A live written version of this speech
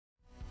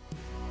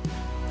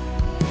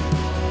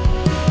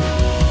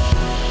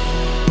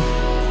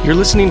You're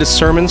listening to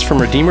sermons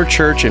from Redeemer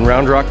Church in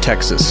Round Rock,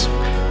 Texas.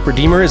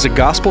 Redeemer is a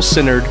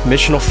gospel-centered,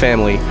 missional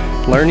family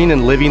learning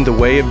and living the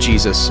way of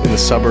Jesus in the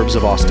suburbs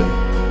of Austin.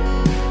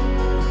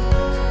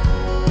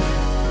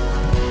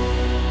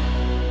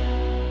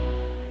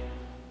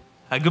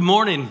 Good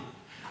morning.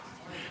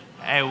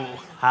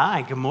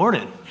 Hi, good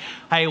morning.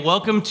 Hey,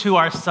 welcome to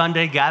our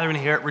Sunday gathering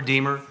here at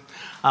Redeemer.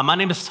 My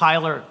name is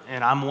Tyler,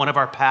 and I'm one of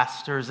our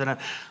pastors, and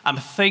I'm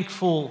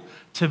thankful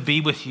to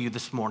be with you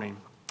this morning.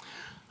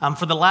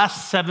 For the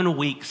last 7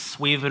 weeks,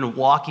 we've been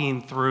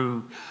walking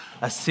through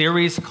a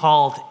series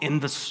called In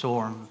the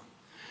Storm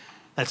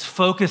that's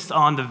focused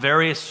on the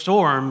various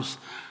storms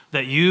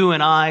that you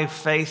and I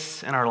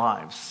face in our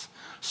lives.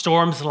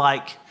 Storms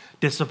like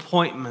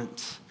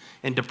disappointment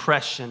and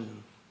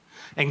depression,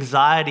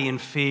 anxiety and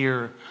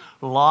fear,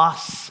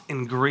 loss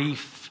and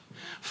grief,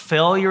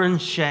 failure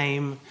and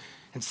shame,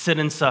 and sin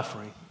and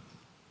suffering.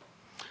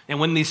 And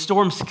when these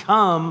storms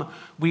come,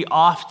 we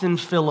often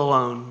feel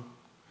alone.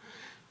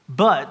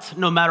 But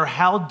no matter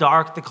how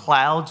dark the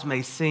clouds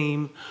may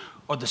seem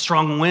or the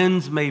strong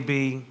winds may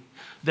be,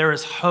 there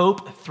is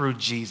hope through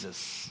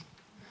Jesus,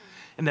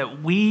 and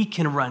that we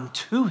can run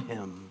to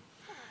him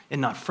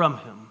and not from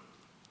him.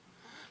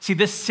 See,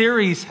 this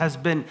series has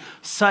been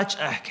such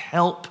a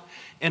help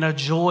and a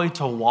joy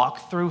to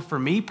walk through for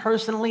me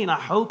personally, and I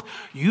hope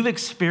you've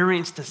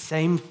experienced the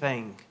same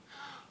thing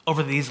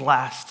over these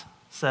last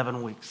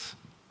 7 weeks.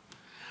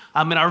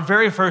 In our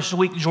very first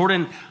week,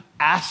 Jordan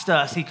asked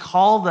us, he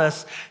called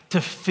us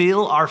to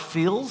feel our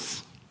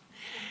feels.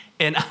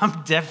 And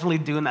I'm definitely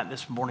doing that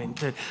this morning.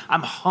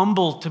 I'm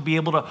humbled to be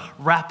able to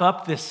wrap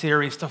up this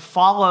series, to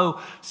follow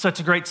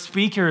such great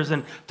speakers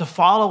and to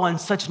follow on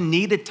such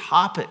needed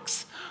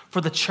topics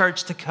for the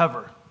church to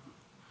cover.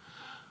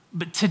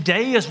 But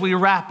today, as we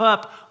wrap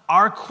up,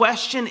 our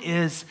question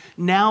is,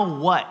 now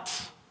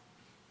what?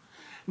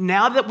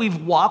 Now that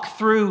we've walked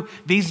through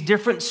these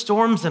different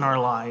storms in our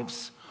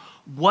lives,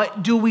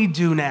 what do we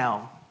do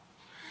now?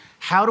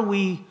 How do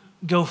we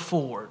go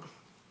forward?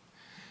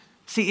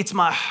 See, it's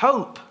my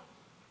hope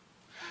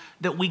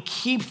that we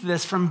keep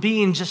this from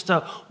being just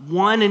a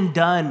one and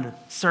done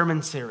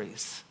sermon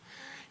series.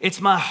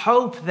 It's my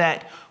hope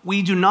that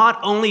we do not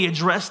only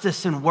address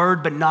this in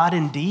word, but not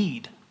in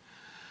deed.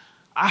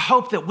 I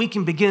hope that we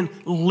can begin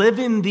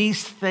living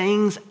these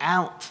things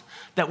out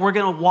that we're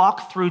going to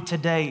walk through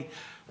today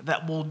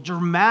that will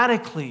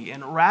dramatically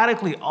and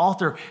radically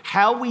alter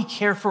how we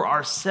care for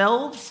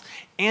ourselves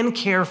and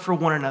care for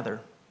one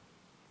another.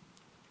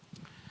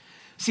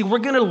 See, we're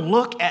going to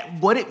look at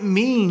what it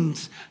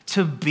means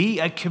to be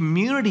a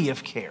community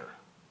of care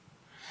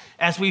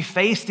as we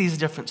face these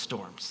different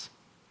storms.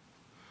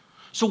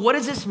 So what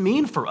does this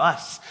mean for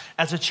us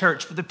as a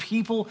church, for the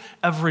people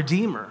of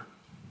Redeemer?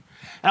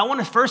 And I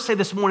want to first say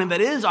this morning that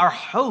it is our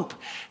hope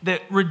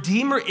that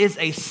Redeemer is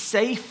a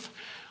safe,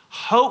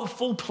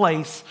 hopeful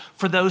place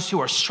for those who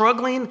are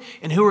struggling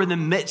and who are in the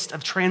midst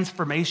of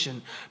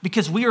transformation,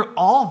 because we are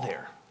all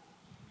there.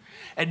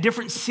 At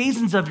different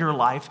seasons of your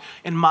life,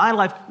 in my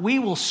life, we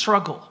will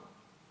struggle.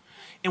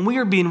 And we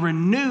are being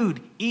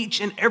renewed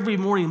each and every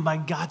morning by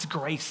God's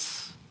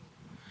grace.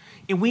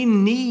 And we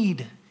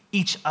need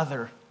each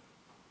other.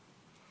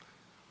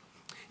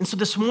 And so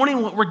this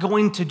morning, what we're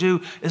going to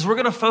do is we're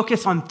going to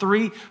focus on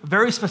 3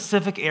 very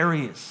specific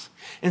areas.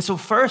 And so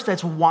first,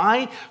 that's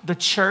why the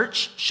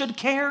church should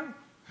care.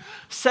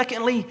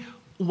 Secondly,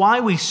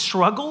 why we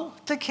struggle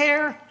to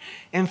care.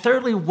 And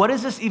thirdly, what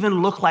does this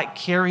even look like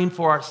caring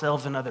for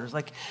ourselves and others?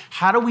 Like,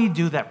 how do we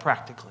do that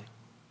practically?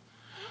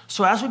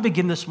 So as we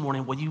begin this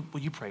morning, will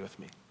you pray with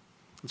me?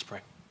 Let's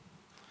pray.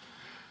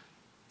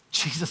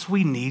 Jesus,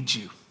 we need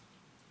you.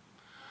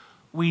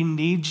 We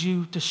need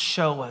you to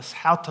show us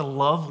how to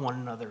love one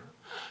another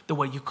the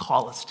way you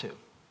call us to.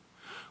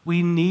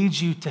 We need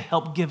you to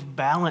help give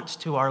balance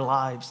to our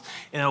lives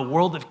in a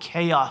world of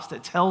chaos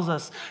that tells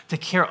us to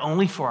care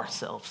only for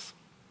ourselves.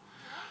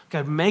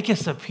 God, make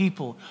us a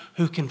people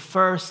who can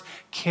first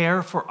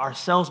care for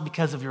ourselves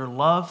because of your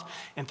love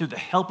and through the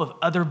help of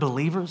other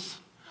believers,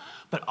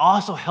 but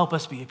also help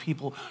us be a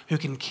people who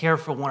can care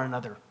for one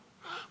another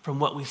from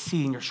what we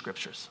see in your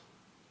scriptures.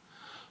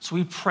 So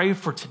we pray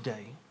for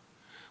today.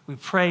 We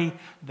pray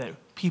that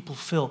people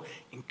feel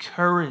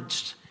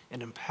encouraged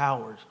and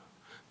empowered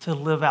to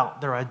live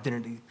out their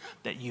identity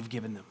that you've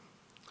given them.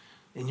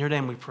 In your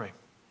name we pray,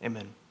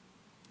 amen.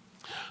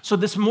 So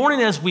this morning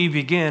as we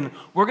begin,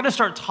 we're going to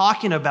start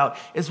talking about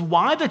is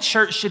why the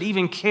church should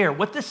even care,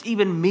 what this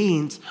even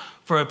means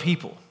for a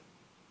people.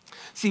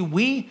 See,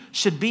 we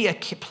should be a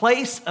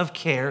place of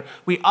care.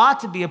 We ought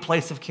to be a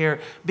place of care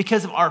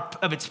because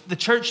the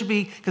church should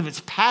be because of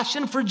its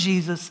passion for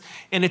Jesus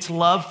and its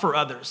love for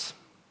others.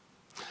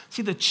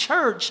 See, the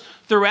church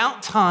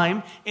throughout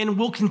time and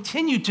will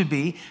continue to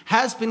be,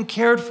 has been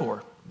cared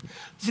for.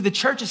 See, the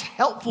church's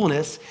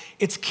helpfulness,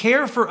 its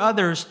care for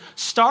others,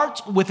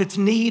 starts with its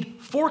need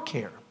for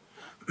care.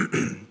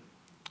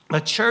 The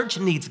church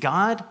needs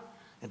God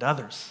and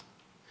others.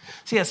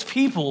 See, as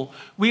people,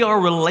 we are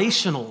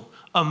relational,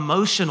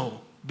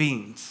 emotional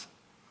beings.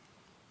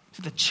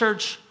 See, the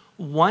church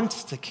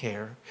wants to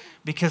care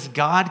because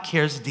God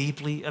cares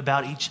deeply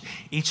about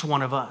each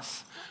one of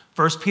us.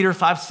 1 Peter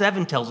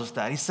 5:7 tells us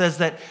that. He says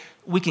that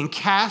we can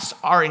cast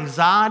our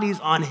anxieties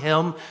on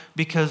him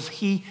because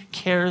he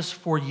cares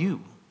for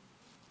you.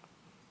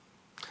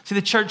 See,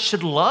 the church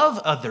should love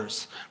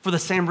others for the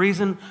same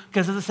reason,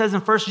 because as it says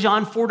in 1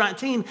 John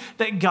 4:19,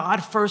 that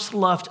God first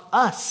loved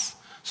us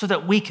so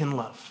that we can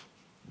love.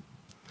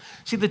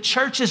 See, the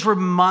church is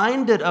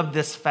reminded of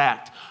this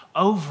fact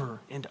over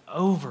and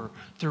over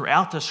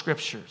throughout the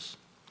scriptures.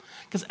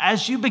 Because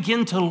as you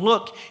begin to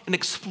look and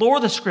explore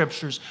the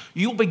scriptures,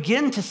 you'll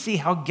begin to see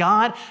how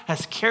God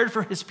has cared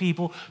for his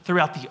people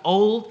throughout the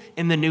Old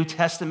and the New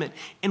Testament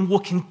and will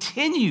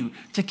continue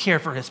to care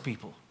for his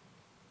people.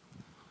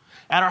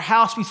 At our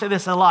house, we say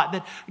this a lot,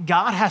 that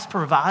God has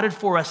provided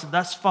for us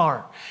thus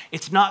far.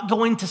 It's not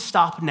going to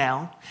stop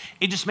now.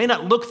 It just may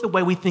not look the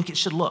way we think it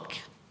should look,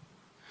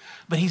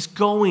 but he's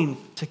going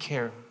to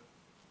care.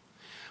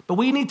 But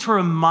we need to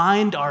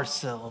remind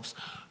ourselves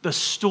the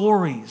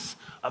stories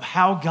of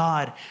how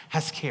God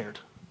has cared,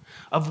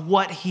 of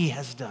what he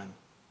has done.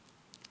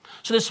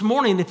 So this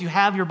morning, if you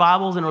have your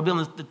Bibles, and it'll be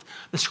on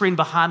the screen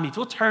behind me, if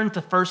you'll turn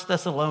to 1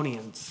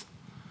 Thessalonians.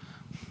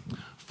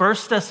 1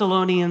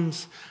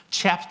 Thessalonians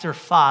chapter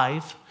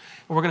 5,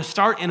 and we're going to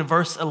start in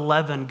verse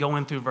 11,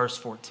 going through verse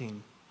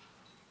 14.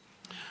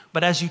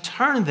 But as you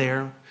turn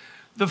there,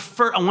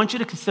 I want you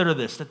to consider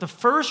this, that the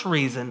first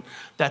reason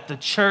that the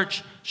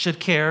church should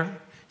care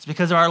is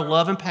because of our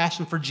love and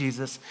passion for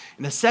Jesus.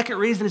 And the second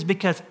reason is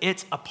because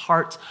it's a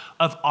part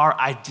of our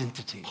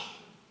identity.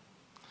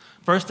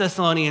 1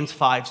 Thessalonians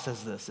 5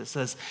 says this. It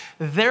says,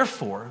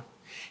 therefore,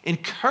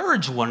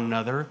 encourage one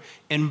another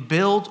and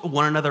build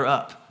one another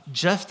up,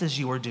 just as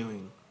you are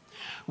doing.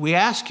 We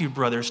ask you,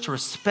 brothers, to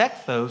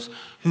respect those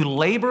who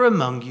labor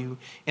among you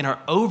and are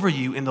over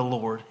you in the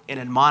Lord and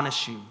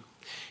admonish you,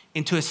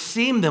 and to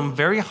esteem them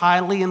very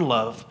highly in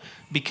love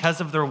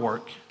because of their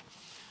work.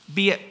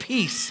 Be at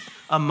peace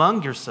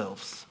among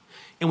yourselves.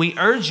 And we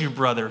urge you,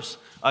 brothers,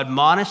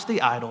 admonish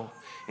the idle,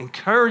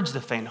 encourage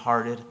the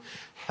faint-hearted,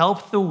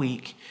 help the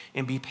weak,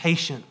 and be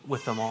patient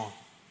with them all.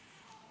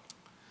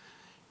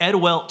 Ed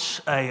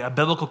Welch, a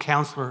biblical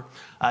counselor,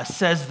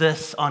 says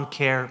this on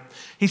care.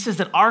 He says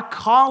that our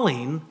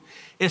calling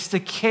is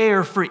to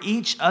care for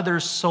each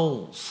other's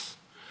souls.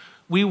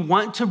 We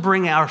want to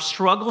bring our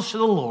struggles to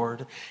the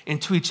Lord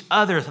and to each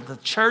other so that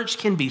the church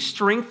can be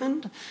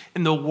strengthened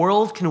and the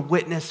world can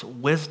witness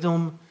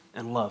wisdom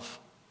and love.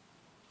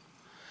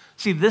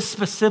 See, this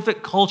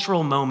specific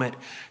cultural moment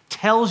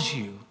tells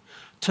you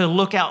to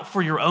look out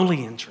for your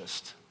only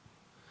interest,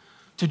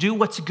 to do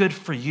what's good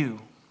for you.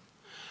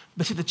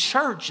 But see, the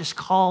church is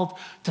called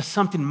to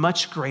something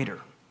much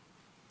greater.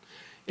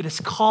 It is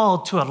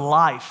called to a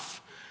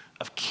life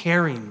of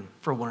caring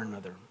for one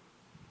another.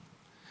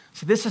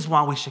 See, this is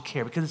why we should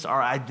care, because it's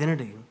our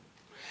identity.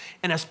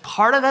 And as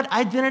part of that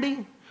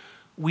identity,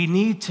 we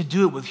need to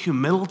do it with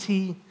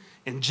humility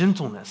and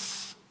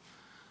gentleness,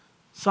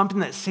 something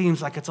that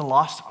seems like it's a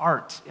lost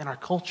art in our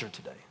culture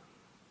today.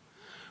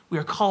 We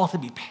are called to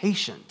be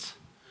patient.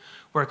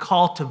 We're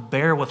called to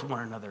bear with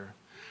one another,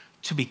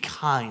 to be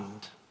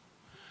kind.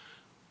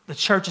 The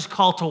church is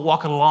called to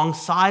walk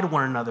alongside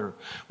one another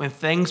when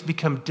things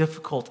become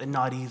difficult and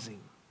not easy.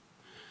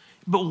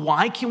 But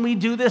why can we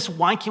do this?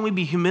 Why can we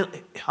be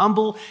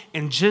humble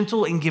and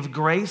gentle and give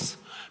grace?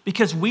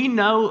 Because we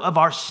know of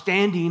our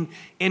standing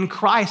in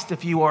Christ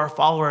if you are a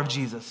follower of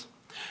Jesus.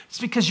 It's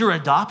because you're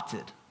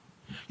adopted.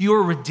 You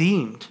are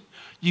redeemed.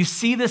 You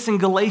see this in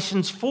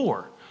Galatians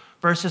 4.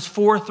 Verses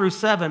 4 through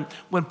 7,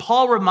 when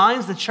Paul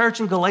reminds the church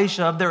in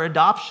Galatia of their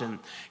adoption,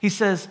 he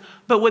says,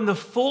 but when the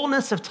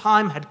fullness of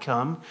time had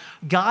come,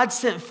 God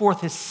sent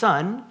forth his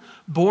son,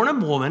 born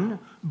of woman,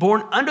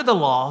 born under the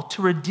law,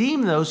 to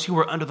redeem those who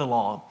were under the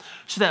law,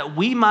 so that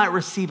we might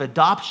receive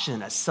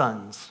adoption as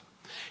sons.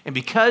 And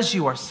because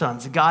you are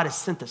sons, God has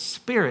sent the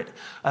Spirit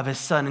of his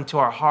Son into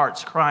our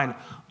hearts, crying,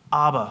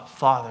 Abba,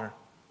 Father.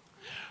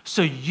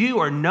 So you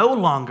are no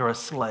longer a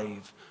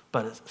slave,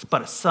 but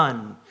a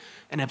son.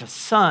 And if a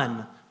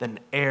son, then an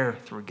heir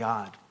through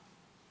God.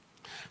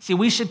 See,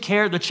 we should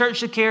care. The church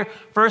should care,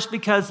 first,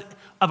 because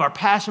of our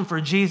passion for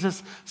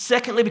Jesus.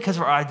 Secondly, because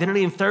of our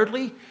identity. And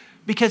thirdly,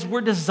 because we're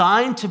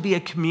designed to be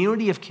a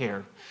community of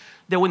care.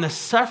 That when the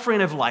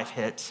suffering of life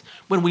hits,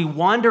 when we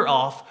wander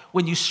off,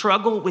 when you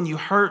struggle, when you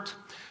hurt,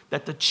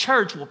 that the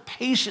church will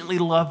patiently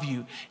love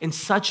you in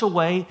such a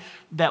way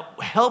that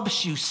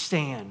helps you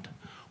stand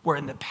where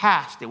in the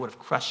past it would have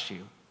crushed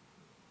you.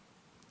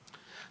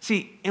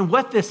 See, and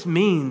what this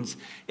means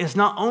is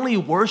not only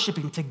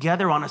worshiping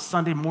together on a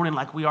Sunday morning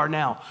like we are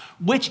now,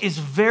 which is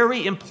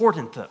very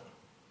important though,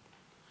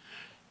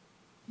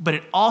 but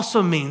it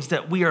also means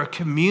that we are a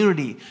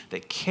community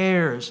that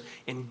cares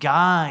and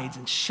guides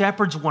and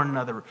shepherds one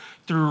another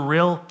through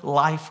real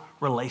life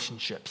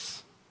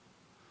relationships,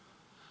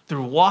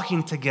 through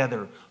walking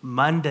together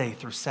Monday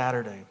through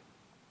Saturday.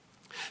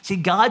 See,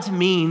 God's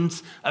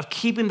means of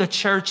keeping the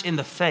church in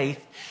the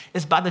faith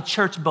is by the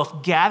church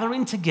both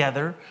gathering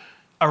together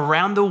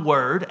around the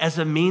word as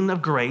a mean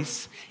of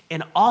grace,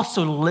 and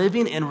also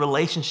living in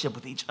relationship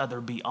with each other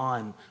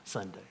beyond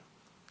Sunday.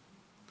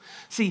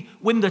 See,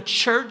 when the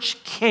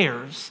church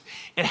cares,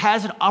 it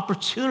has an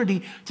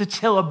opportunity to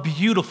tell a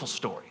beautiful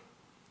story.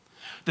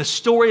 The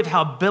story of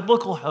how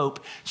biblical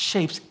hope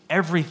shapes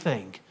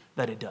everything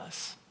that it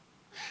does,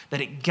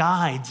 that it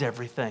guides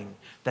everything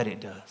that it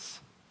does.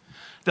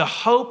 The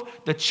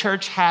hope the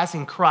church has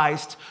in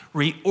Christ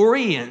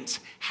reorients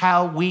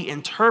how we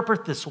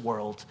interpret this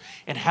world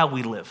and how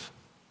we live.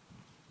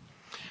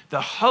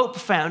 The hope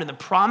found in the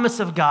promise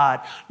of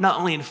God not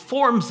only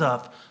informs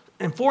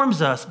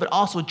us, but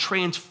also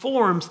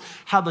transforms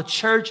how the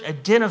church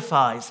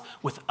identifies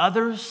with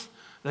others,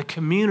 the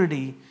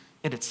community,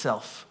 and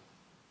itself.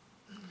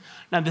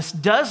 Now, this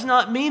does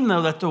not mean,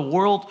 though, that the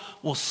world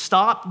will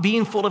stop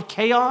being full of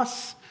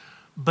chaos,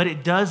 but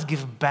it does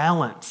give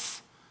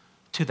balance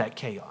to that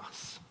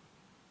chaos.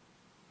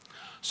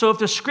 So if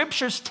the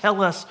scriptures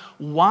tell us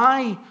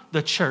why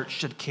the church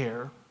should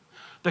care,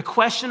 the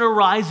question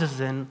arises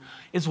then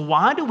is,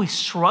 why do we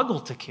struggle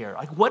to care?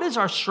 Like, what is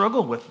our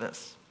struggle with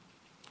this?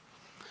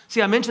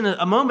 See, I mentioned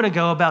a moment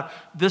ago about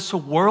this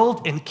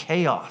world in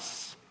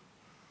chaos.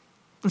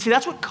 And see,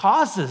 that's what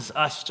causes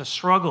us to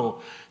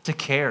struggle to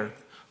care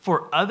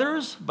for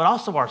others, but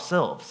also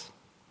ourselves.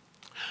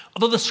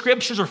 Although the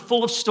scriptures are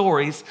full of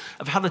stories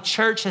of how the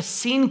church has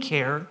seen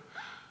care,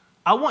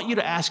 I want you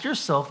to ask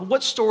yourself,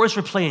 what stories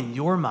replay in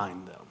your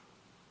mind, though?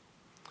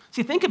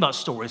 See, think about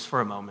stories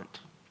for a moment.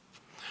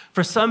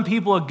 For some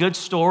people, a good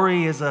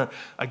story is a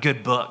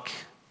good book,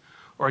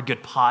 or a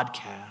good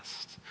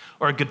podcast,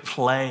 or a good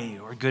play,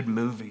 or a good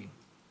movie.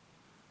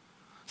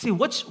 See,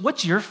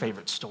 what's your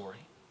favorite story?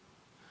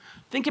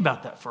 Think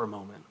about that for a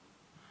moment.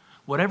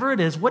 Whatever it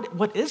is,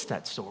 what is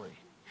that story?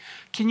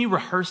 Can you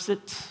rehearse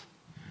it?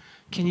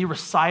 Can you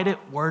recite it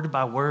word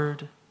by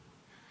word?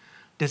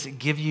 Does it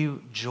give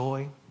you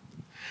joy?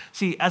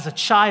 See, as a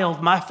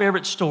child, my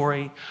favorite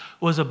story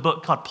was a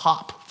book called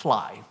Pop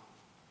Fly.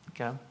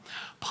 Okay?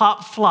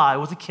 Pop Fly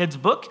was a kid's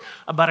book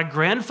about a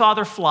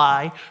grandfather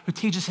fly who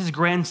teaches his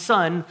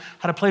grandson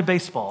how to play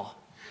baseball,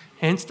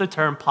 hence the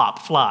term Pop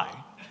Fly.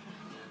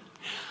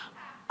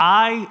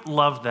 I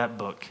loved that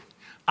book.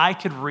 I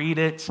could read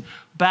it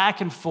back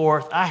and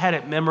forth. I had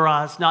it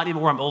memorized, not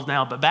even where I'm old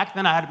now, but back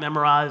then I had it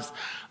memorized.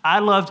 I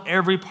loved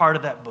every part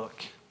of that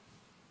book.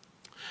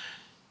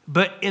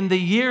 But in the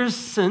years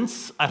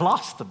since, I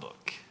lost the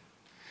book.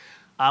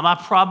 I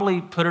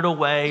probably put it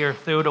away or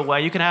threw it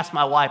away. You can ask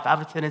my wife. I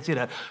have a tendency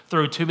to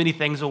throw too many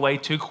things away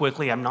too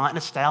quickly. I'm not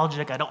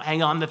nostalgic. I don't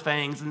hang on to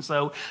things, and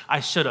so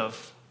I should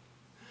have.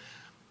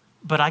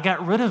 But I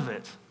got rid of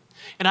it.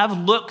 And I've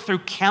looked through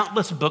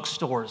countless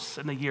bookstores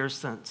in the years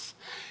since,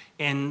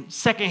 and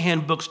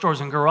secondhand bookstores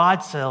and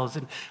garage sales,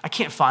 and I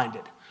can't find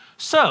it.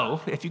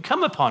 So if you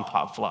come upon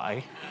Pop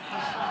Fly,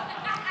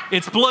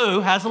 it's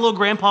blue, has a little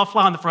grandpa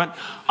fly on the front.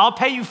 I'll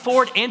pay you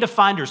for it and a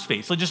finder's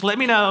fee, so just let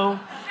me know.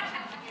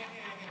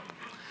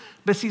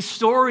 But see,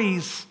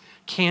 stories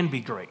can be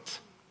great.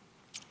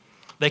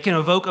 They can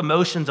evoke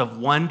emotions of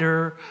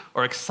wonder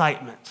or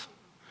excitement.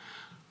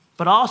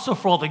 But also,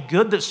 for all the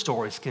good that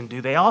stories can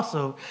do, they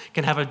also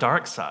can have a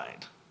dark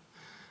side.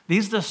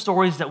 These are the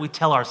stories that we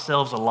tell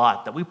ourselves a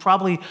lot, that we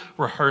probably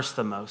rehearse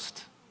the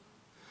most.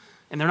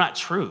 And they're not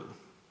true.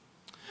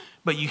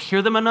 But you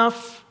hear them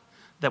enough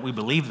that we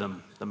believe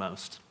them the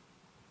most.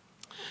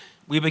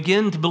 We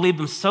begin to believe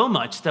them so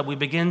much that we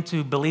begin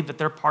to believe that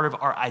they're part of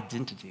our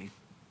identity.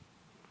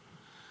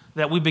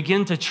 That we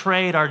begin to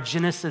trade our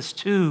Genesis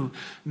 2,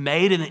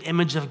 made in the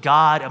image of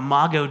God,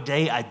 Imago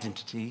Dei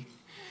identity,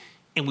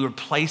 and we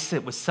replace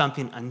it with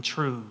something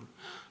untrue,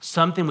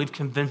 something we've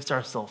convinced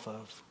ourselves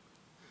of.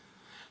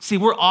 See,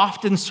 we're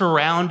often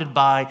surrounded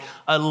by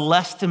a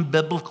less than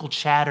biblical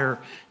chatter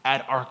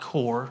at our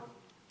core,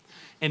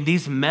 and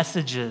these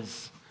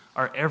messages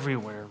are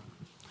everywhere.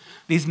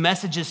 These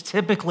messages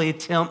typically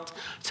attempt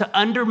to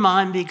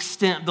undermine the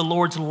extent of the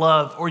Lord's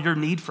love or your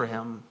need for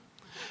him.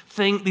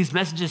 These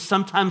messages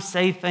sometimes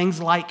say things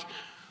like,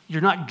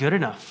 you're not good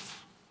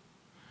enough.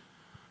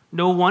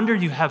 No wonder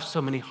you have so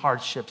many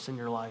hardships in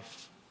your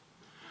life.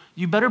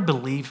 You better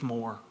believe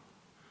more.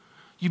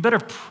 You better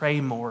pray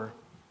more.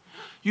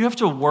 You have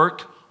to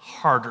work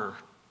harder.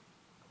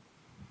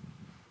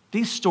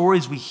 These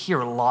stories we hear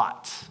a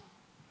lot.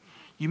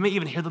 You may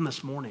even hear them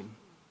this morning.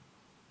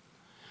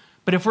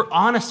 But if we're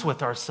honest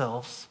with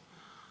ourselves,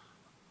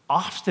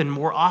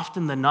 more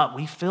often than not,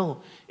 we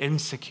feel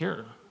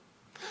insecure.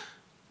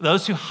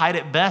 Those who hide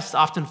it best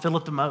often feel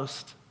it the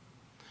most.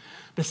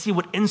 But see,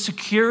 what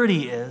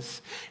insecurity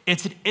is,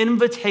 it's an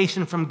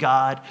invitation from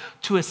God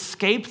to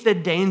escape the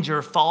danger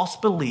of false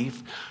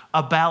belief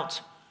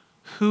about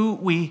who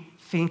we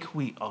think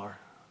we are.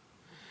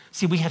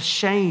 See, we have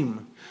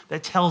shame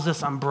that tells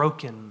us I'm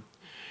broken.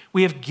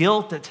 We have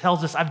guilt that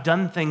tells us I've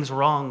done things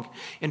wrong.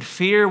 And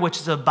fear, which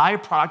is a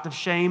byproduct of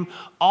shame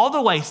all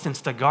the way since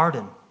the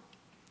garden.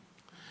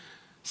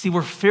 See,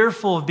 we're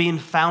fearful of being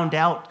found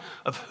out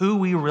of who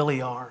we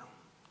really are.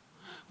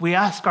 We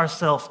ask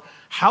ourselves,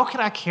 how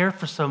could I care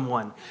for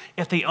someone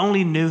if they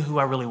only knew who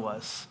I really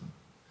was?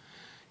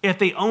 if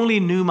they only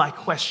knew my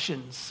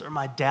questions or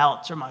my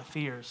doubts or my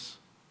fears.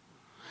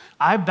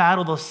 I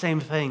battle those same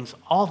things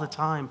all the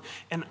time.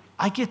 And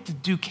I get to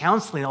do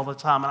counseling all the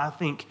time. And I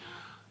think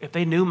if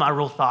they knew my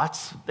real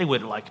thoughts, they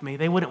wouldn't like me.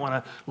 They wouldn't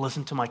want to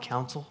listen to my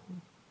counsel.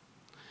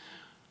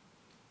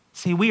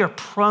 See, we are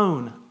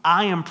prone.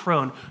 I am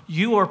prone.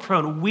 You are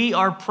prone. We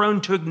are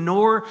prone to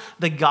ignore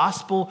the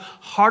gospel,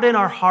 harden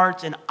our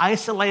hearts, and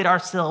isolate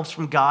ourselves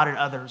from God and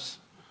others.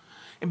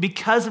 And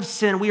because of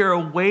sin, we are a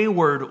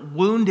wayward,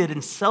 wounded,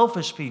 and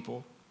selfish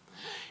people.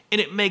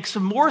 And it makes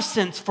more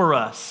sense for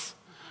us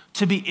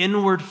to be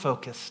inward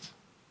focused.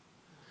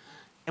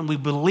 And we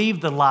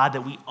believe the lie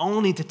that we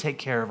only need to take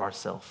care of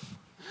ourselves,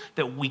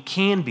 that we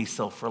can be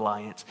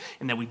self-reliant,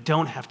 and that we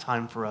don't have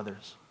time for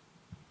others.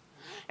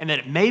 And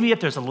that maybe if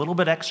there's a little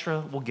bit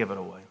extra, we'll give it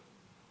away.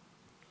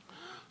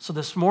 So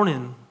this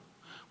morning,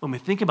 when we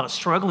think about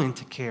struggling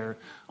to care,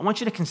 I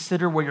want you to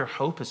consider where your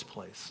hope is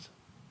placed.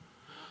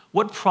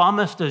 What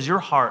promise does your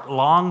heart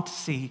long to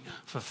see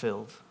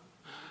fulfilled?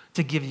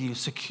 To give you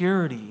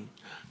security,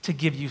 to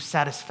give you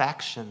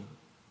satisfaction.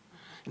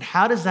 And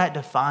how does that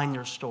define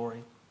your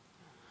story?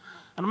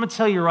 And I'm going to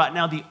tell you right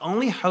now, the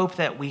only hope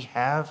that we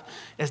have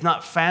is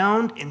not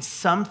found in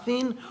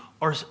something,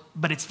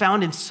 but it's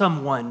found in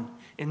someone,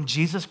 in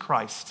Jesus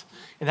Christ.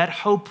 And that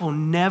hope will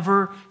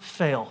never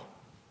fail.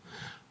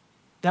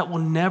 That will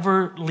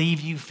never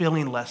leave you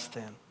feeling less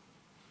than.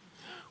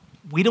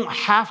 We don't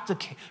have to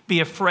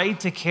be afraid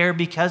to care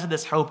because of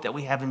this hope that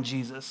we have in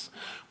Jesus.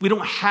 We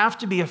don't have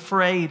to be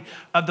afraid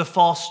of the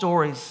false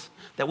stories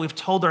that we've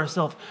told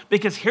ourselves.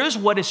 Because here's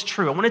what is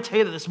true. I want to tell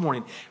you that this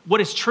morning.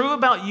 What is true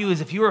about you is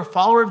if you are a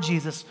follower of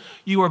Jesus,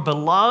 you are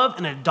beloved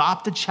and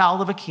adopted child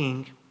of a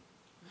king.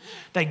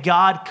 That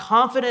God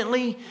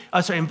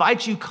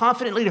invites you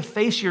confidently to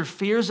face your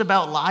fears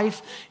about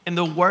life and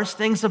the worst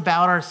things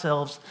about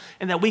ourselves,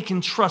 and that we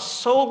can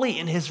trust solely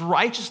in his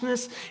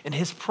righteousness and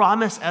his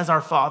promise as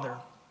our Father.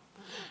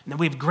 And that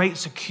we have great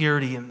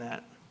security in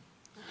that.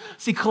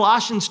 See,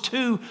 Colossians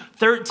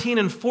 2:13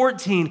 and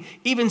 14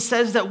 even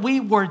says that we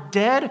were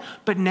dead,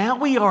 but now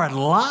we are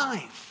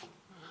alive.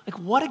 Like,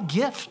 what a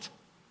gift.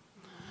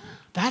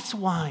 That's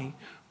why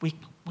we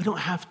don't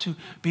have to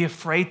be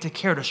afraid to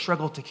care, to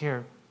struggle to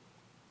care.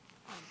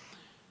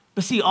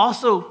 But see,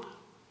 also,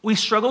 we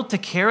struggle to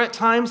care at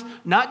times,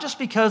 not just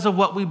because of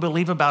what we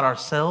believe about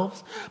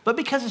ourselves, but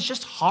because it's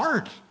just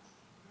hard.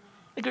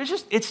 Like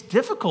it's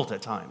difficult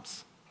at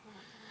times.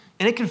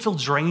 And it can feel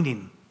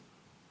draining.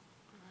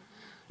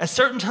 At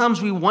certain times,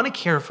 we want to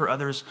care for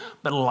others,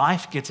 but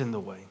life gets in the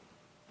way.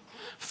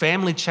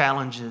 Family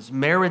challenges,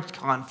 marriage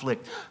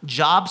conflict,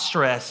 job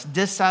stress,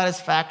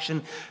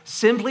 dissatisfaction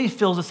simply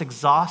feels us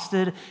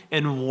exhausted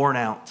and worn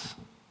out.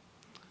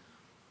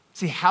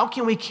 See, how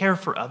can we care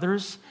for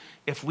others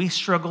if we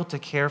struggle to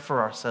care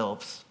for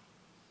ourselves?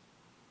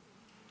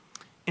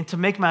 And to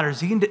make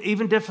matters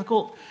even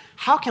difficult,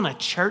 how can a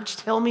church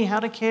tell me how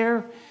to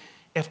care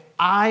if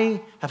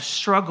I have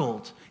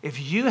struggled,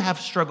 if you have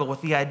struggled with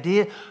the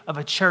idea of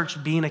a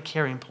church being a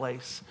caring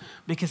place?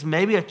 Because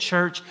maybe a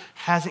church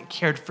hasn't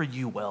cared for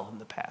you well in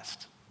the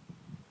past.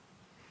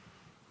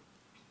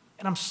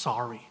 And I'm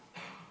sorry.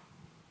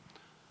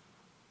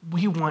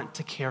 We want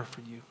to care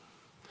for you.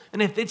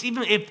 And if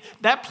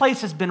that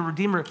place has been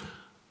Redeemer,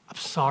 I'm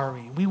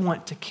sorry. We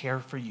want to care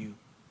for you.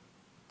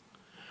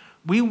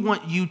 We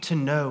want you to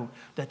know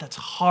that that's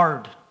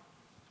hard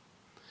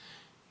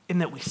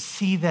and that we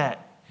see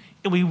that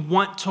and we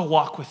want to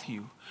walk with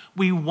you.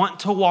 We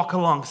want to walk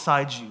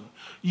alongside you.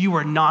 You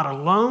are not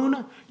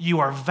alone. You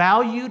are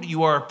valued.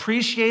 You are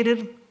appreciated.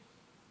 And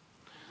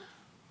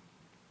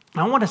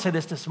I want to say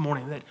this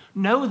morning, that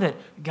know that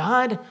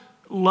God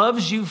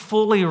loves you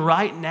fully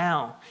right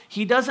now.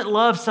 He doesn't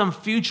love some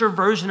future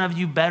version of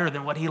you better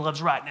than what he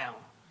loves right now.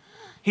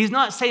 He's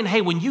not saying,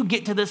 hey, when you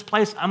get to this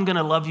place, I'm going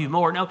to love you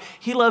more. No,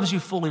 he loves you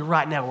fully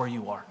right now where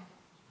you are.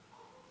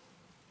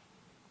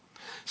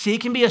 See,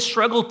 it can be a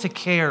struggle to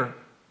care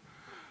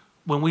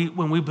when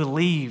we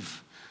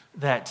believe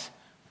that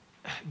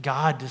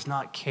God does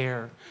not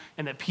care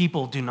and that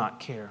people do not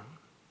care.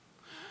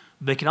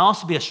 But it can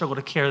also be a struggle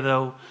to care,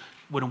 though,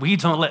 when we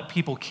don't let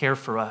people care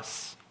for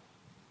us.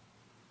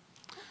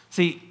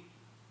 See,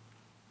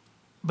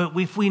 but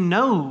if we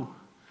know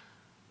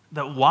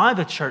that why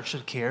the church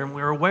should care, and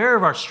we're aware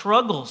of our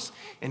struggles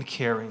in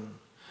caring,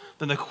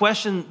 then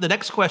the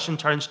next question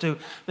turns to,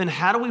 then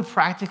how do we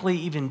practically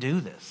even do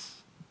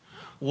this?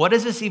 What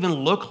does this even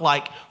look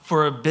like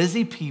for a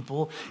busy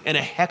people in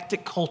a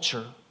hectic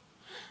culture?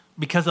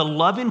 Because a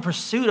loving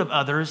pursuit of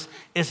others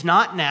is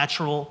not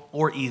natural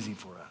or easy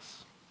for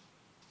us.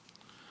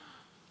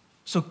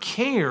 So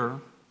care,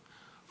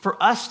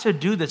 for us to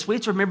do this, we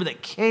have to remember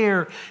that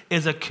care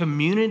is a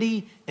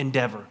community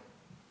endeavor.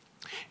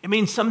 It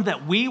means something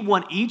that we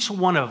want each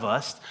one of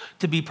us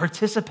to be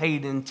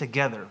participating in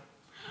together.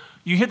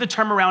 You hear the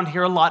term around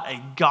here a lot, a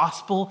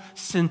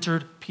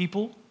gospel-centered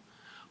people.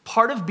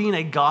 Part of being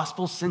a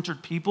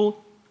gospel-centered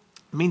people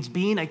means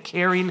being a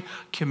caring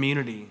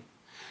community.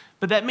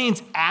 But that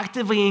means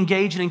actively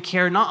engaging in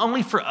care not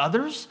only for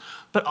others,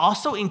 but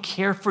also in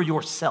care for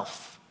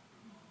yourself.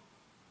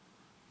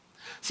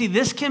 See,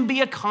 this can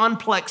be a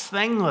complex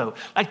thing, though.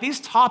 Like these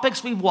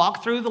topics we've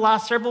walked through the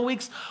last several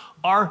weeks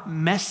are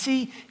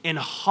messy and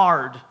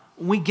hard.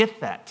 We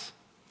get that.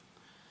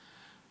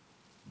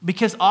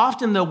 Because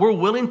often, though, we're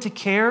willing to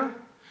care,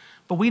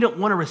 but we don't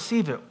want to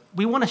receive it.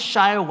 We want to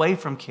shy away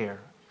from care.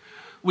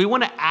 We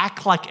want to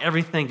act like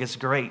everything is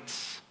great.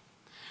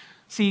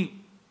 See,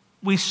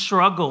 we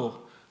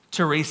struggle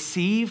to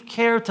receive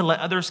care, to let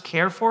others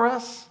care for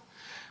us,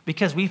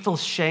 because we feel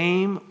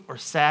shame or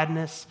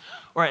sadness,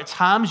 or at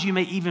times you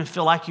may even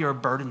feel like you're a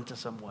burden to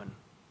someone.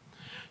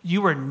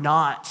 You are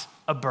not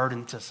a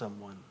burden to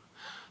someone.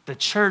 The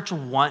church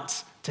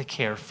wants to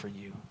care for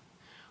you.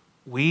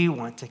 We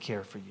want to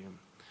care for you.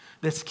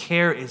 This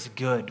care is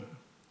good.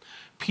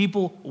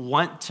 People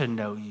want to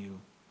know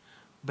you,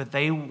 but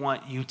they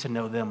want you to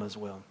know them as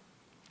well.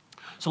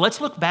 So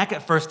let's look back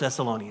at 1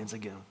 Thessalonians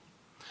again.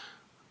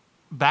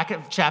 Back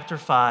at chapter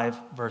 5,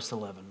 verse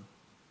 11.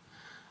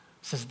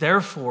 It says,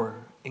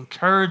 therefore,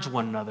 encourage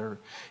one another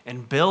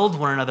and build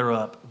one another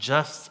up,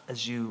 just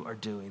as you are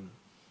doing.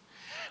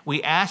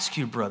 We ask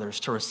you, brothers,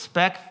 to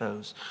respect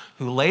those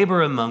who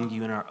labor among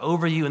you and are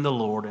over you in the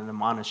Lord and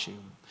admonish you,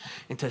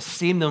 and to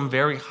esteem them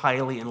very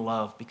highly in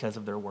love because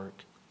of their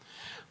work.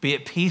 Be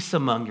at peace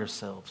among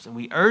yourselves. And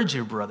we urge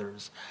you,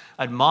 brothers,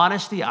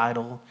 admonish the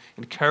idle,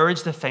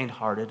 encourage the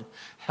faint-hearted,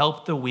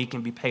 help the weak,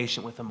 and be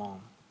patient with them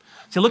all.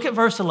 So look at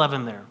verse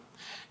 11 there.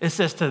 It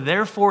says to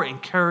therefore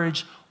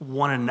encourage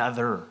one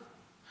another,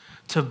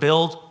 to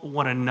build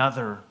one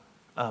another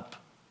up.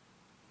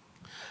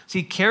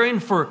 See,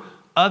 caring for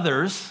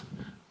others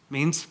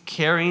means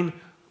caring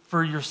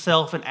for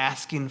yourself and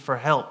asking for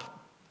help.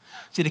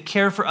 See, to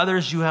care for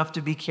others, you have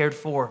to be cared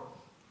for.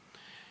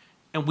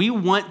 And we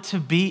want to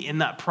be in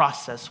that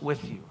process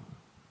with you.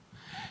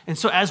 And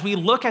so as we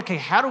look at, okay,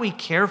 how do we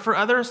care for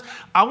others?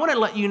 I want to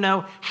let you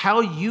know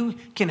how you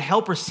can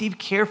help receive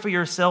care for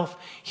yourself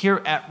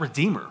here at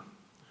Redeemer.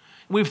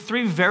 We have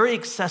 3 very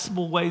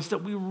accessible ways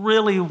that we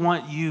really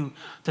want you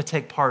to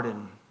take part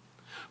in.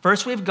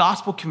 First, we have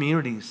gospel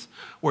communities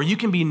where you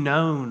can be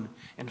known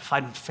and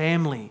find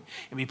family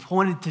and be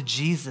pointed to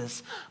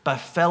Jesus by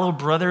fellow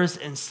brothers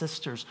and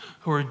sisters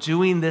who are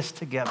doing this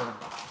together,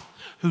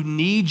 who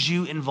need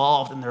you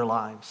involved in their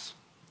lives.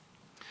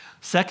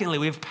 Secondly,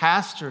 we have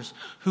pastors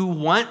who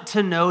want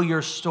to know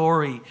your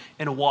story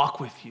and walk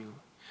with you.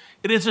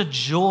 It is a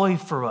joy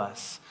for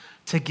us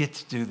to get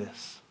to do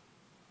this.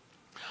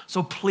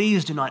 So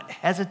please do not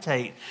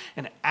hesitate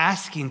in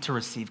asking to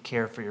receive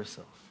care for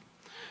yourself.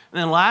 And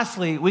then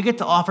lastly, we get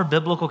to offer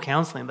biblical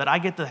counseling that I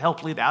get to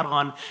help lead out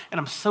on, and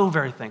I'm so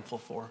very thankful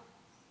for.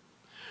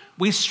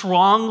 We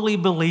strongly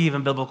believe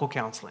in biblical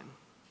counseling.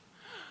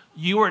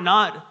 You are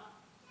not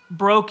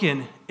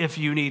broken if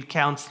you need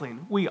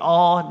counseling. We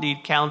all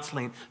need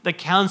counseling. The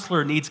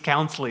counselor needs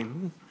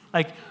counseling.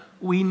 Like,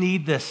 we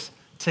need this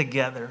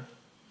together.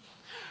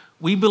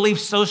 We believe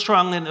so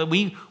strongly that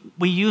we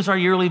use our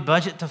yearly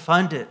budget to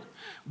fund it.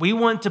 We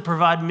want to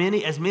provide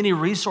as many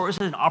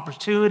resources and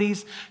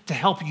opportunities to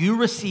help you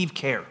receive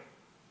care.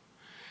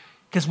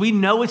 Because we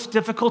know it's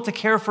difficult to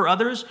care for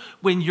others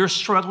when you're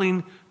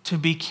struggling to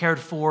be cared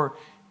for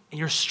and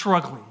you're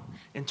struggling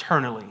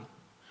internally.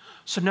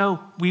 So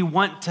no, we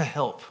want to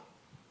help.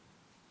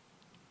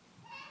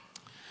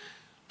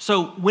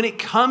 So when it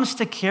comes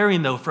to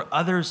caring, though, for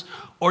others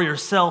or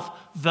yourself,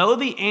 though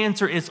the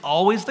answer is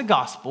always the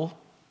gospel,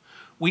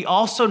 we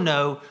also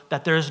know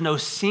that there's no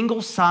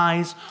single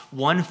size,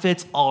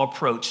 one-fits-all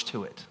approach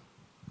to it.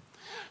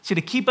 See,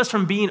 to keep us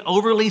from being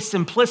overly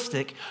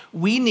simplistic,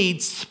 we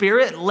need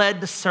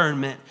spirit-led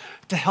discernment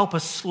to help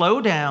us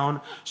slow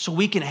down so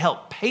we can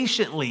help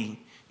patiently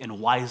and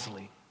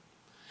wisely.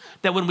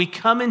 That when we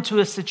come into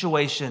a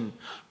situation,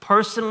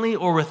 personally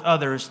or with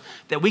others,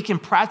 that we can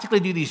practically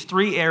do these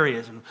 3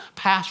 areas. And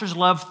pastors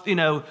love,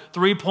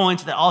 3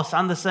 points that all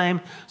sound the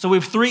same. So we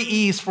have 3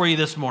 E's for you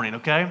this morning,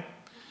 okay?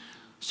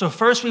 So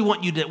first, we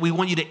want you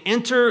to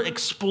enter,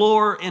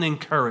 explore, and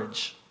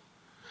encourage.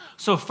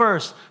 So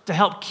first, to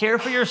help care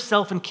for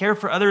yourself and care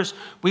for others,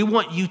 we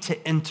want you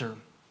to enter.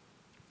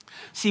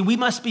 See, we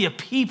must be a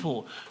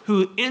people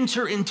who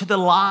enter into the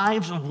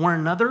lives of one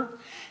another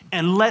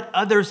and let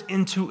others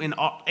enter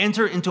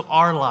into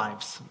our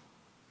lives.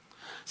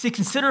 See,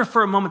 consider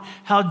for a moment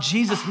how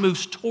Jesus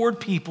moves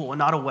toward people and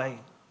not away.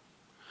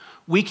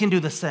 We can do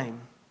the same.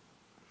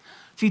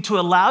 See, to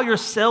allow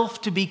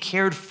yourself to be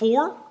cared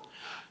for,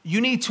 you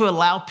need to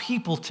allow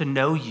people to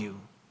know you,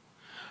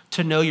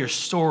 to know your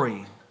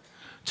story,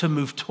 to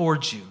move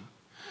towards you,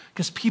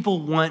 because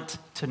people want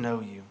to know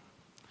you.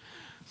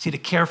 See, to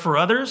care for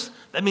others,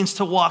 that means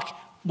to walk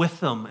with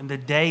them in the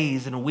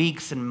days and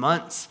weeks and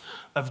months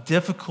of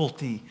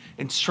difficulty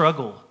and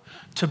struggle,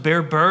 to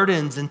bear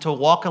burdens and to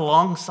walk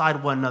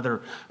alongside one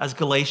another, as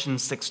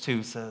Galatians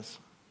 6:2 says.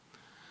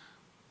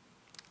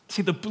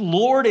 See, the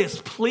Lord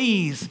is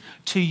pleased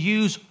to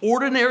use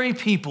ordinary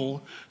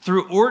people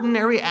through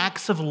ordinary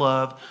acts of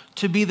love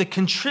to be the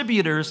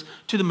contributors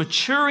to the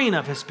maturing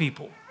of his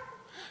people.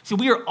 See,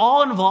 we are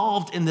all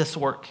involved in this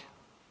work.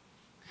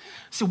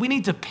 So we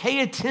need to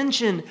pay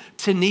attention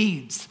to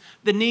needs,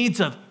 the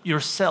needs of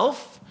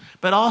yourself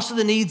but also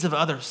the needs of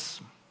others.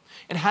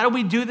 And how do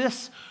we do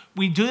this?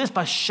 We do this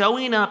by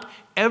showing up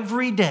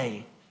every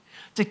day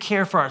to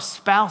care for our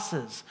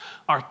spouses,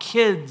 our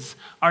kids,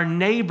 our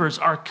neighbors,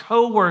 our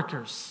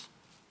coworkers,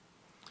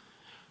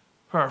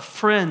 for our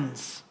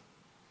friends.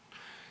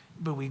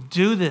 But we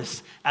do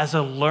this as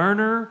a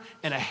learner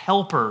and a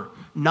helper,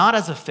 not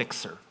as a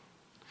fixer.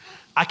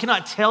 I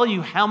cannot tell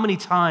you how many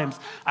times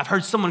I've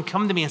heard someone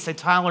come to me and say,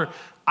 Tyler,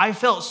 I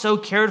felt so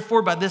cared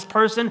for by this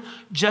person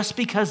just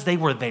because they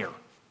were there,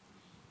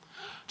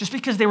 just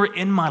because they were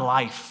in my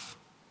life.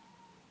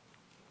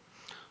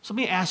 So let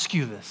me ask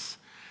you this.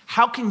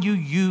 How can you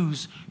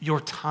use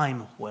your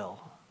time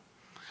well?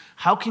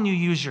 How can you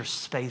use your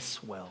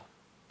space well?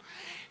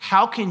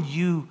 How can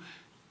you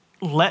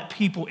let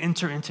people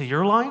enter into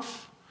your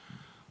life?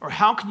 Or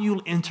how can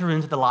you enter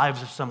into the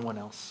lives of someone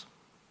else?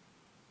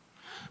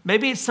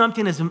 Maybe it's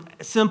something as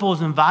simple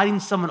as inviting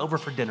someone over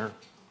for dinner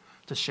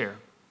to share.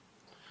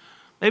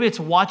 Maybe it's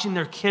watching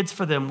their kids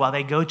for them while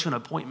they go to an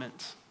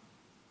appointment.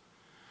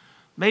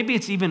 Maybe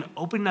it's even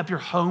opening up your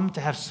home to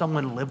have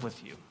someone live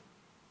with you.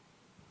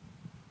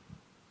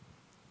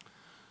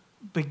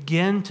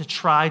 Begin to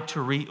try to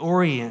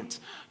reorient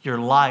your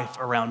life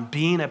around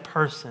being a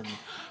person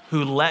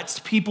who lets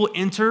people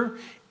enter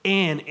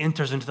and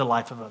enters into the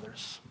life of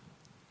others.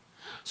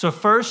 So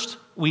first,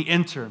 we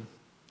enter.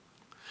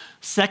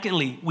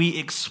 Secondly, we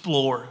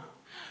explore.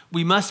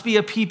 We must be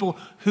a people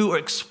who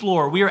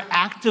explore. We are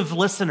active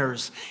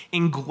listeners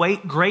and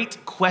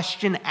great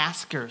question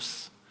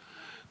askers.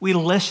 We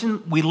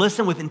listen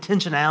with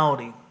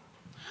intentionality.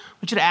 I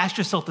want you to ask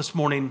yourself this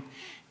morning,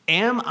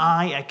 am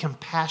I a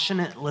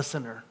compassionate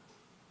listener?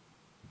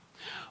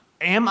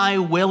 Am I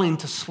willing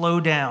to slow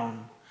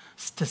down,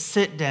 to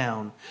sit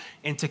down,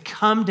 and to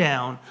come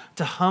down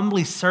to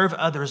humbly serve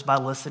others by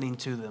listening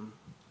to them?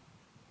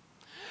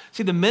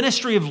 See, the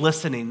ministry of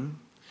listening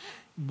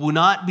will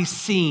not be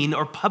seen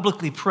or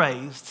publicly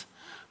praised,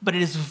 but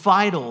it is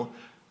vital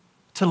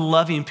to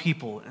loving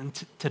people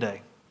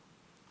today.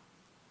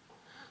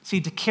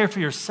 See, to care for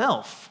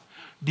yourself,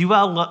 do you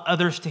allow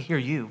others to hear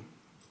you?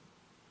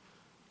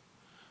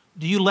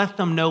 Do you let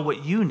them know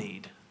what you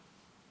need?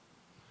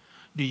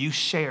 Do you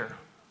share?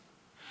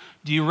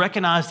 Do you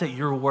recognize that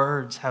your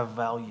words have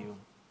value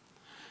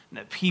and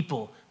that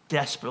people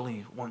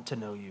desperately want to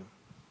know you?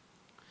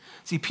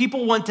 See,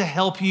 people want to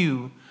help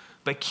you,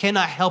 but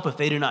cannot help if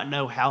they do not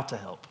know how to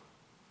help.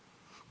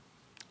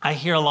 I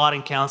hear a lot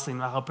in counseling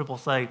how people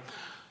say,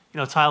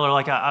 Tyler,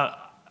 like I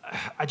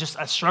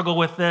struggle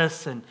with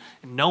this and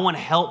no one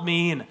helped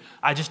me and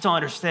I just don't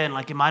understand.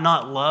 Like, am I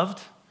not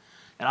loved?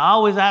 And I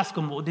always ask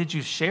them, well, did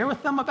you share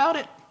with them about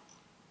it?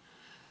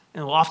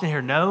 And we'll often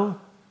hear no.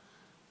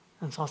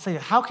 And so I'll say,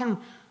 how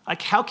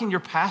can your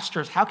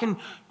pastors, how can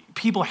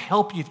people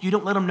help you if you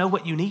don't let them know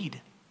what you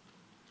need?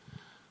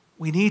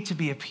 We need to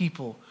be a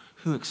people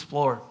who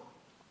explore.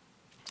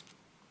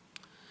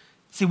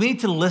 See, we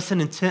need to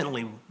listen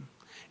intently.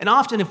 And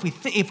often if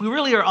we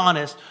really are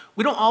honest,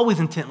 we don't always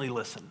intently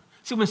listen.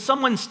 See, when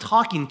someone's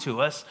talking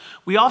to us,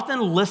 we often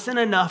listen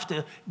enough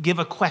to give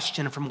a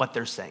question from what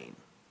they're saying.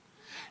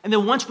 And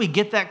then once we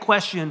get that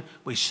question,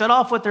 we shut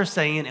off what they're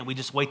saying and we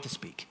just wait to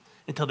speak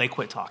until they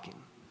quit talking.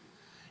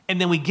 And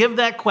then we give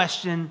that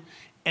question,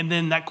 and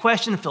then that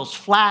question feels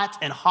flat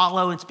and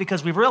hollow. It's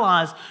because we've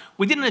realized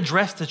we didn't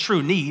address the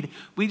true need.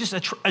 We just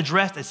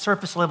addressed a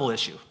surface level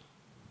issue.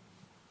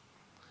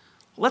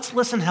 Let's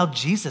listen how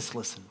Jesus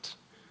listened.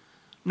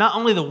 Not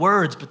only the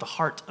words, but the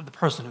heart of the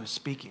person who is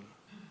speaking.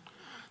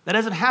 That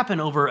doesn't happen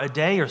over a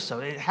day or so.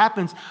 It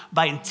happens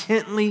by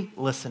intently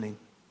listening.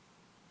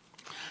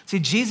 See,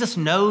 Jesus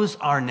knows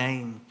our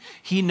name.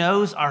 He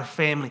knows our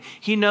family.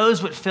 He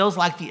knows what feels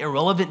like the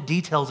irrelevant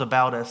details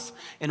about us,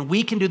 and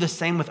we can do the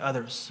same with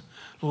others.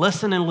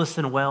 Listen and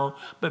listen well,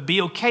 but be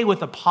okay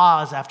with a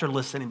pause after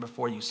listening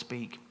before you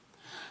speak.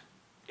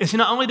 It's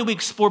not only do we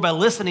explore by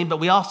listening, but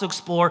we also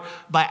explore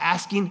by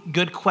asking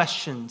good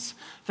questions.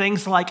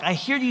 Things like, I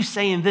hear you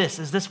saying this.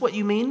 Is this what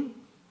you mean?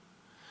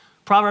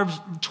 Proverbs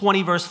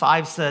 20 verse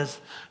 5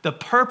 says, the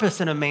purpose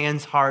in a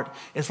man's heart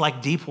is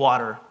like deep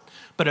water,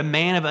 but a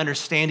man of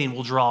understanding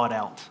will draw it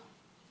out.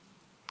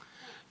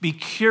 Be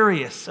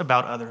curious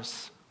about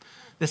others.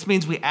 This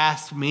means we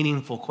ask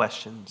meaningful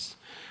questions.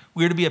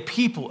 We are to be a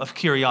people of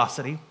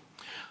curiosity.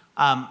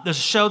 There's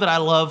a show that I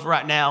love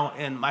right now,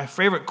 and my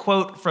favorite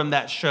quote from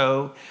that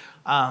show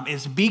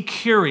is, be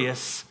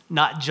curious,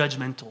 not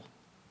judgmental.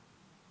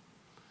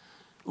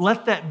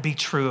 Let that be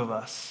true of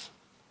us.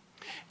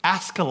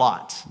 Ask a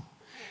lot.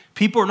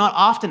 People are not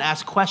often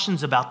asked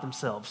questions about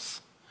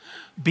themselves.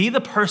 Be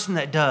the person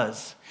that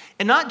does.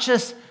 And not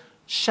just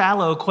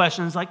shallow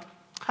questions like,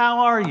 how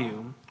are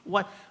you?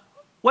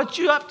 What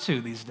you up to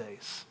these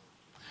days?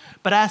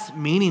 But ask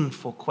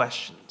meaningful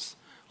questions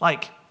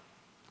like,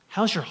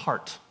 how's your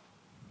heart?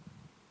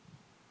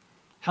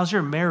 How's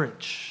your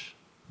marriage?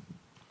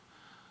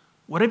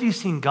 What have you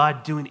seen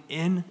God doing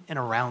in and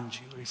around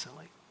you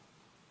recently?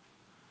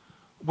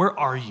 Where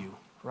are you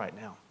right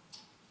now?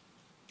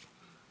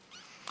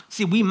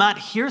 See, we might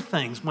hear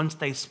things once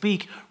they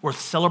speak worth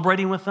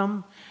celebrating with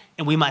them,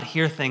 and we might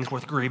hear things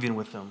worth grieving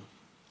with them.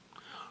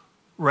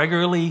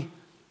 Regularly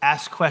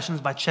ask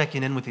questions by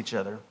checking in with each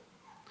other.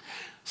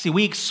 See,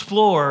 we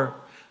explore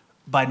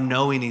by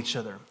knowing each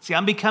other. See,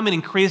 I'm becoming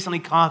increasingly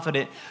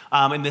confident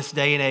in this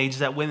day and age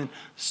that when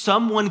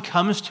someone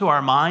comes to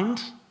our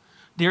mind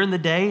during the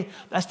day,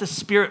 that's the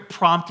Spirit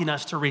prompting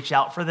us to reach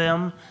out for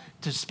them,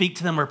 to speak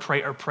to them or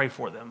pray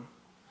for them.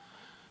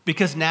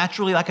 Because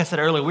naturally, like I said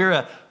earlier, we're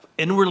a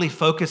inwardly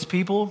focused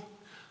people.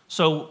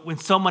 So when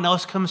someone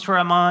else comes to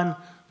our mind,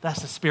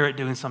 that's the Spirit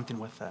doing something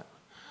with that.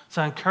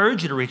 So I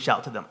encourage you to reach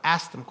out to them,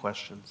 ask them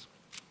questions.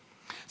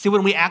 See,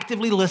 when we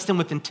actively listen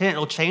with intent,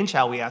 it'll change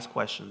how we ask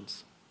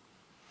questions.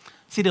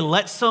 See, to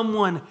let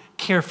someone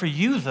care for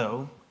you,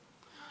 though,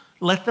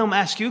 let them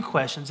ask you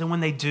questions. And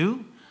when they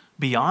do,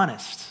 be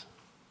honest,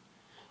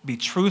 be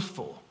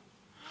truthful.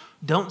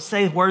 Don't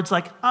say words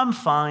like, I'm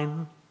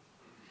fine.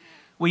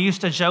 We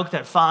used to joke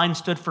that FINE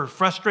stood for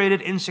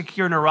frustrated,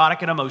 insecure,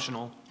 neurotic, and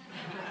emotional.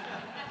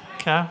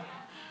 Okay?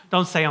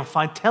 Don't say I'm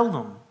fine. Tell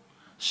them.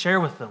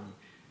 Share with them.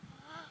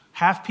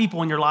 Have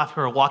people in your life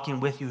who are walking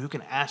with you who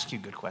can ask you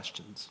good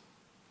questions.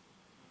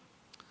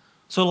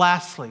 So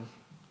lastly,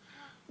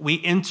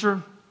 we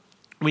enter,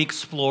 we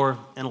explore,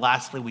 and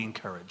lastly, we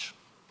encourage.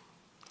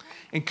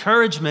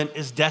 Encouragement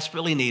is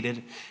desperately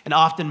needed and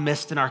often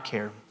missed in our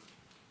care.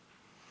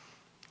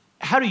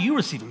 How do you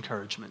receive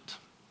encouragement?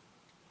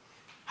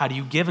 How do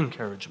you give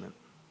encouragement?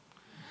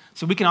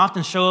 So we can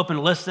often show up and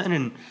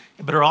listen,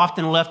 but are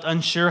often left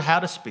unsure how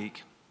to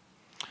speak.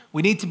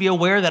 We need to be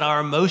aware that our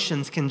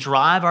emotions can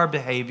drive our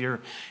behavior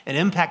and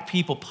impact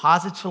people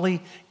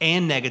positively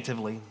and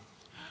negatively.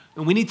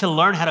 And we need to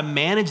learn how to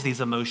manage these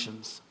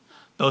emotions,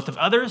 both of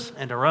others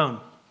and our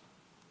own.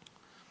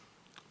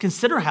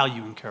 Consider how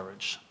you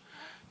encourage.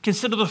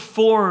 Consider the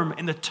form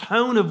and the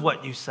tone of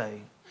what you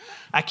say.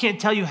 I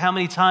can't tell you how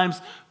many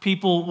times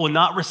people will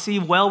not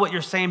receive well what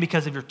you're saying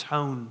because of your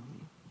tone.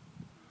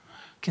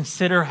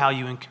 Consider how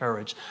you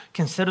encourage.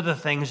 Consider the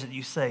things that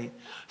you say.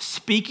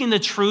 Speaking the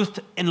truth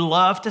in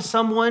love to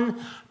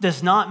someone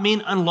does not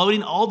mean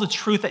unloading all the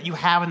truth that you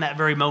have in that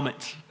very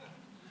moment.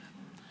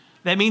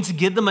 That means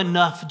give them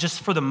enough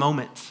just for the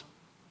moment.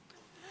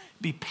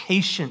 Be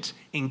patient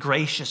and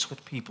gracious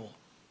with people.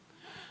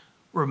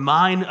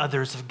 Remind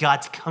others of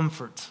God's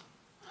comfort.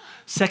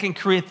 2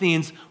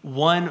 Corinthians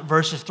 1,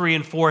 verses 3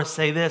 and 4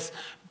 say this,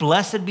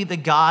 Blessed be the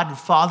God and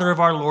Father of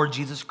our Lord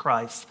Jesus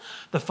Christ,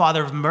 the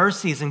Father of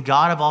mercies and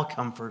God of all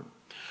comfort,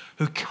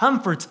 who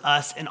comforts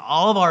us in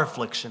all of our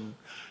affliction,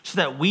 so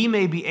that we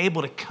may be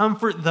able to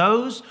comfort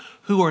those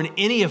who are in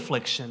any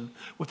affliction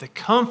with the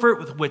comfort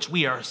with which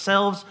we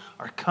ourselves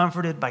are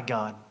comforted by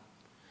God.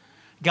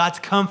 God's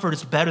comfort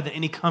is better than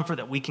any comfort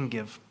that we can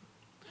give.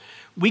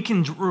 We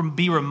can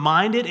be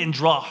reminded and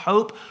draw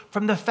hope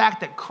from the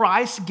fact that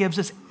Christ gives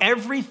us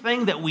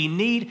everything that we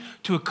need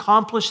to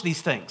accomplish these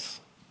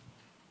things.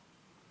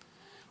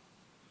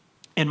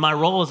 In my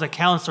role as a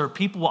counselor,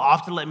 people will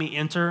often let me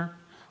enter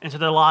into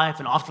their life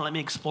and often let me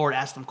explore and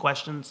ask them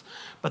questions,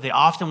 but they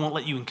often won't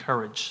let you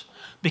encourage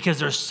because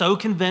they're so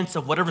convinced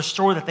of whatever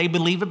story that they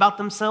believe about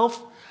themselves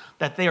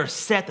that they are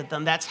set that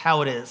that's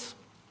how it is.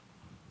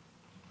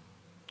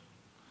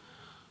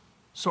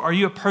 So are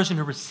you a person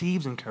who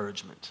receives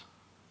encouragement?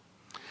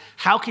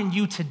 How can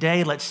you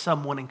today let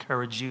someone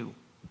encourage you?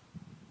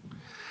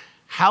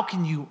 How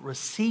can you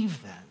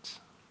receive that?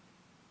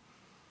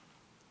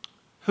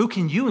 Who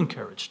can you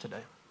encourage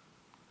today?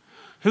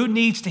 Who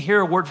needs to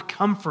hear a word of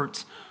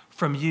comfort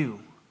from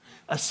you,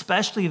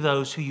 especially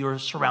those who you're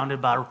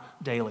surrounded by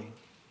daily?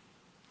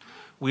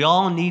 We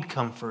all need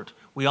comfort.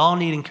 We all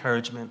need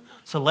encouragement,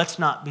 so let's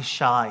not be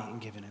shy in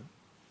giving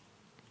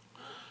it.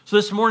 So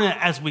this morning,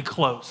 as we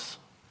close,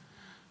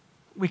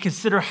 we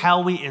consider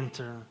how we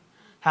enter,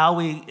 how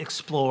we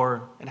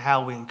explore, and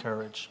how we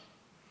encourage.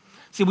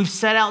 See, we've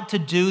set out to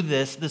do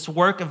this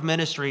work of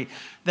ministry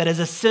that is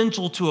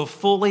essential to a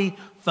fully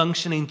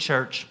functioning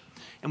church.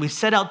 And we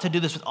set out to do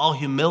this with all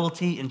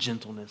humility and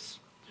gentleness.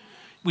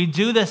 We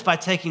do this by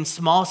taking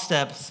small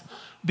steps,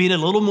 being a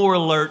little more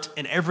alert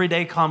in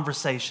everyday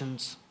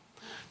conversations,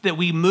 that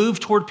we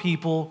move toward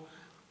people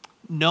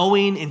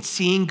knowing and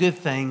seeing good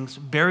things,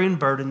 bearing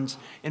burdens,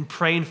 and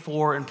praying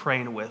for and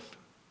praying with.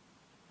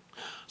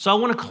 So I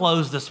want to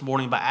close this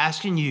morning by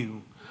asking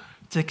you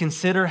to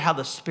consider how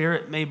the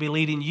Spirit may be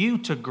leading you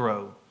to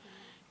grow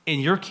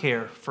in your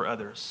care for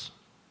others.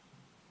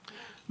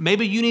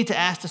 Maybe you need to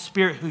ask the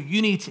Spirit who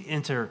you need to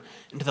enter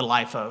into the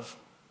life of,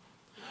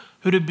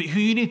 who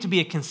you need to be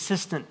a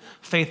consistent,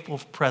 faithful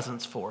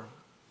presence for,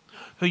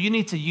 who you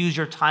need to use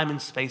your time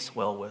and space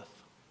well with.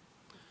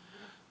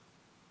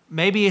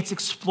 Maybe it's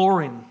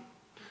exploring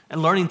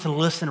and learning to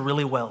listen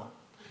really well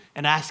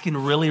and asking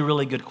really,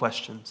 really good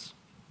questions.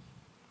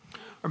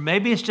 Or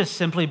maybe it's just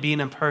simply being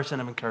a person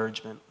of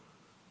encouragement.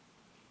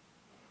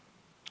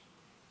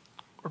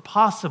 Or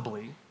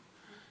possibly,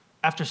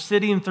 after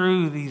sitting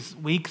through these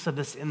weeks of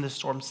this In the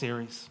Storm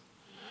series,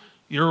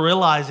 you're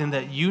realizing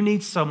that you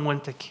need someone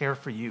to care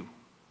for you,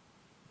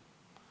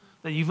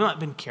 that you've not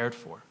been cared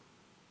for.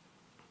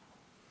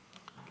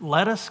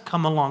 let us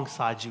come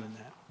alongside you in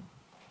that.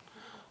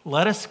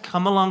 Let us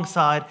come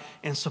alongside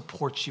and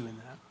support you in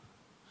that.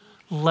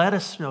 Let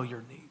us know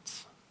your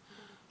needs.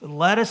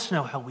 Let us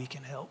know how we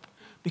can help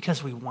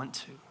because we want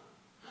to.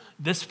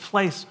 This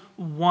place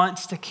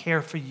wants to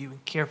care for you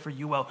and care for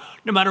you well,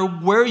 no matter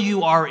where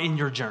you are in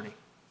your journey.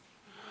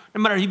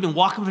 No matter if you've been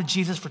walking with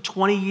Jesus for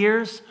 20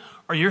 years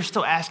or you're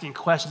still asking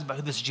questions about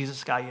who this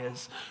Jesus guy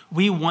is,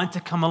 we want to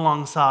come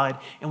alongside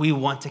and we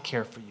want to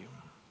care for you.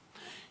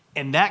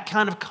 And that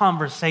kind of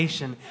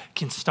conversation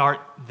can start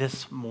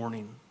this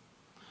morning.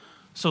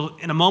 So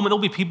in a moment,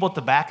 there'll be people at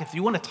the back. If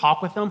you want to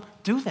talk with them,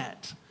 do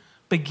that.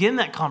 Begin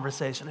that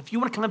conversation. If you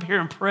want to come up here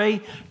and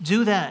pray,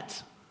 do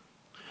that.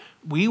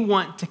 We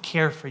want to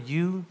care for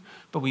you,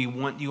 but we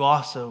want you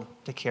also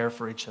to care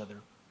for each other.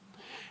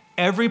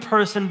 Every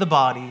person in the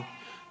body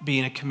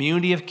being a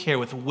community of care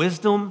with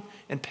wisdom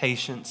and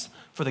patience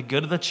for the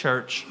good of the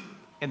church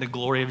and the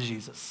glory of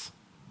Jesus.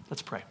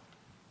 Let's pray.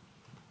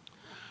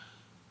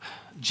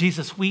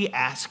 Jesus, we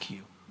ask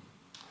you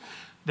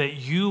that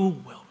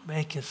you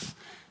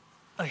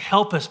will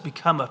help us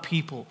become a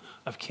people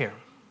of care.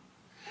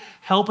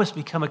 Help us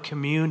become a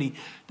community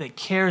that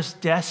cares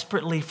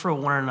desperately for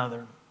one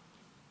another.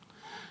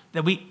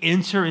 That we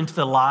enter into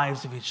the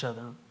lives of each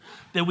other.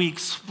 That we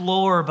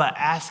explore by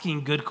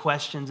asking good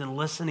questions and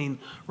listening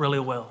really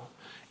well.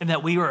 And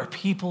that we are a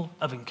people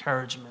of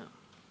encouragement.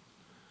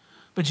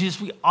 But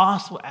Jesus, we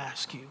also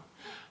ask you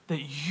that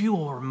you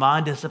will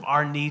remind us of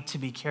our need to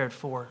be cared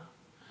for.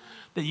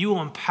 That you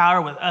will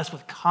empower us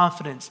with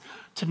confidence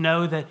to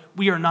know that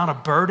we are not a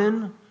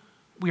burden,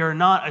 we are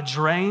not a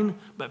drain,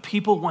 but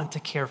people want to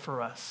care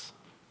for us.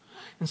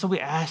 And so we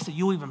ask that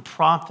you'll even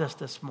prompt us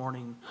this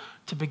morning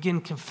to begin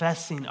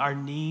confessing our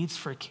needs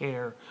for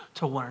care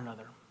to one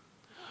another.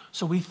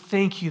 So we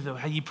thank you, though,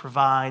 how you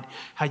provide,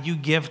 how you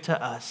give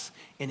to us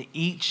in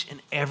each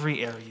and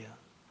every area.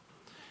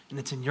 And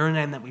it's in your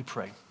name that we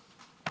pray.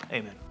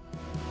 Amen.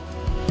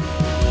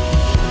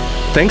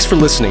 Thanks for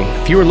listening.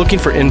 If you are looking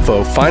for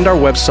info, find our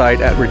website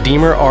at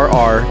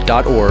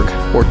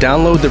redeemerrr.org or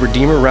download the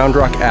Redeemer Round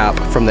Rock app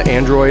from the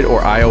Android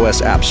or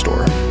iOS App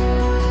Store.